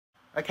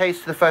Okay,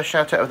 so the first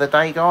shout out of the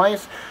day,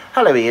 guys.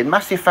 Hello Ian,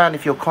 massive fan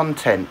of your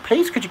content.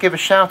 Please could you give a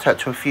shout out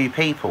to a few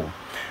people?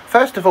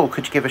 First of all,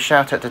 could you give a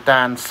shout out to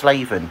Dan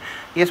Slaven?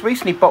 He has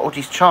recently bottled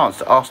his chance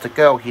to ask the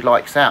girl he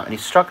likes out and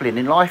he's struggling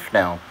in life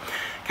now.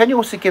 Can you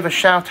also give a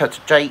shout out to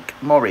Jake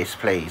Morris,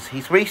 please?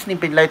 He's recently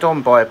been led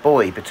on by a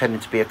boy pretending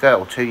to be a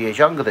girl 2 years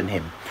younger than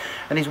him,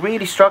 and he's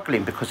really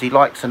struggling because he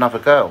likes another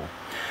girl.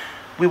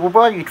 We were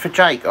worried for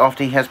Jake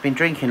after he has been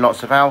drinking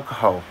lots of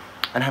alcohol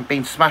and have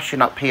been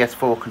smashing up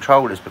PS4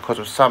 controllers because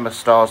of Summer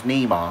Star's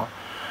Neymar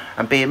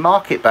and being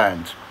market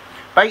banned.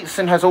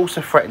 Bateson has also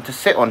threatened to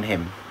sit on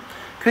him.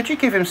 Could you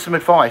give him some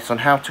advice on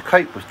how to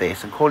cope with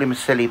this and call him a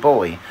silly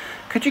boy?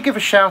 Could you give a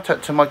shout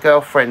out to my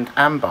girlfriend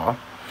Amber,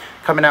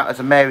 coming out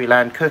as a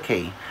Maryland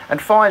cookie? And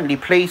finally,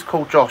 please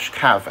call Josh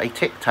Cav a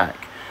Tic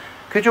Tac.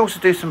 Could you also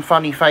do some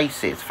funny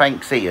faces?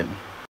 Thanks, Ian.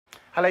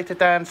 Hello to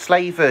Dan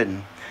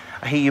Slaven.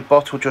 I hear you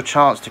bottled your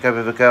chance to go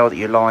with a girl that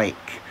you like.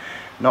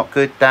 Not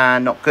good,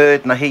 Dan, not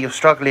good. And I hear you're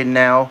struggling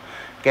now.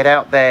 Get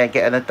out there,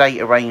 get a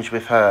date arranged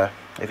with her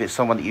if it's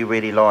someone that you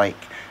really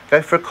like.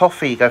 Go for a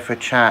coffee, go for a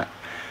chat.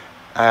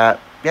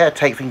 Yeah,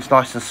 take things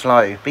nice and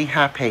slow. Be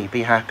happy,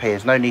 be happy.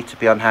 There's no need to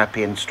be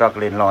unhappy and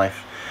struggle in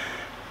life.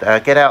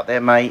 Get out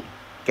there, mate.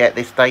 Get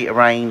this date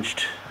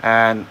arranged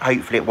and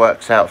hopefully it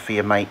works out for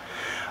you, mate.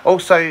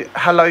 Also,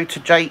 hello to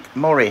Jake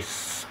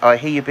Morris. I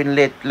hear you've been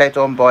led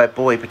on by a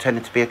boy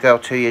pretending to be a girl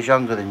 2 years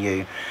younger than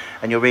you,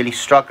 and you're really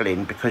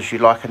struggling because you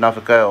like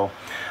another girl.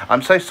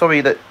 I'm so sorry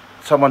that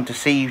someone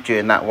deceived you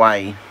in that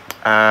way.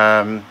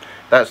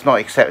 That's not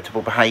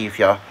acceptable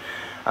behaviour.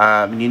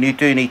 You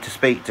do need to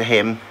speak to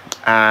him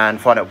and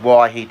find out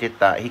why he did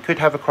that. He could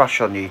have a crush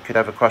on you, could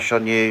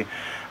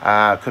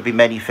be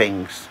many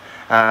things.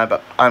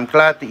 But I'm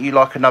glad that you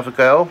like another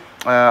girl.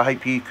 I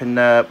hope you can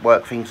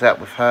work things out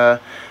with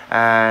her,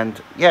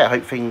 and yeah, I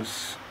hope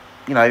things,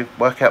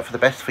 work out for the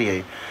best for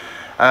you.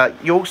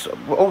 You're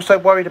also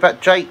worried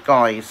about Jake,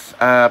 guys.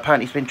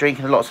 Apparently he's been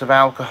drinking lots of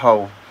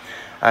alcohol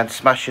and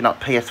smashing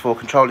up PS4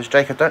 controllers.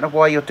 Jake, I don't know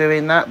why you're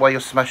doing that, why you're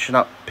smashing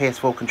up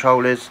PS4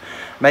 controllers.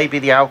 Maybe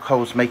the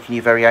alcohol's making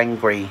you very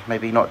angry,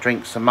 maybe not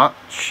drink so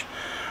much.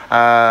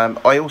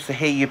 I also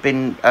hear you've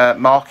been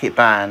market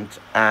banned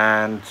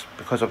and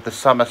because of the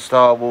Summer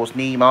Star Wars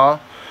Neymar.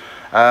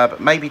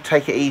 But maybe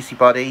take it easy,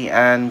 buddy,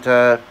 and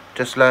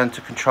just learn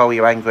to control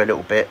your anger a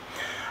little bit.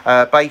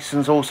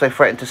 Bason's also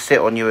threatened to sit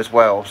on you as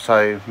well,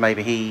 so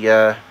maybe he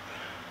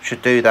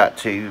should do that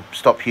to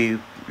stop you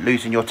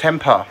losing your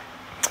temper.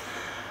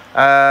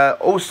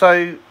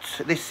 Also,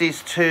 this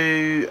is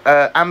to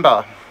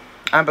Amber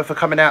for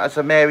coming out as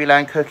a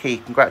Maryland cookie.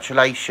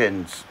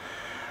 Congratulations.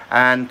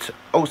 And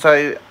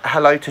also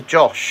hello to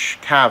Josh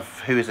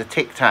Cav, who is a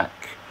Tic Tac.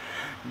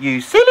 You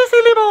silly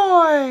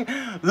boy.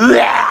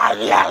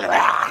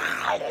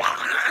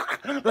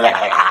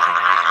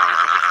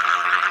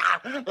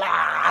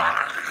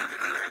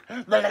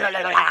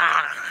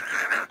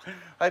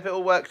 Hope it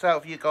all works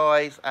out for you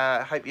guys.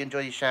 Hope you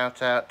enjoy your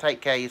shout out.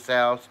 Take care of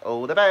yourselves.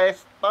 All the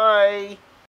best. Bye.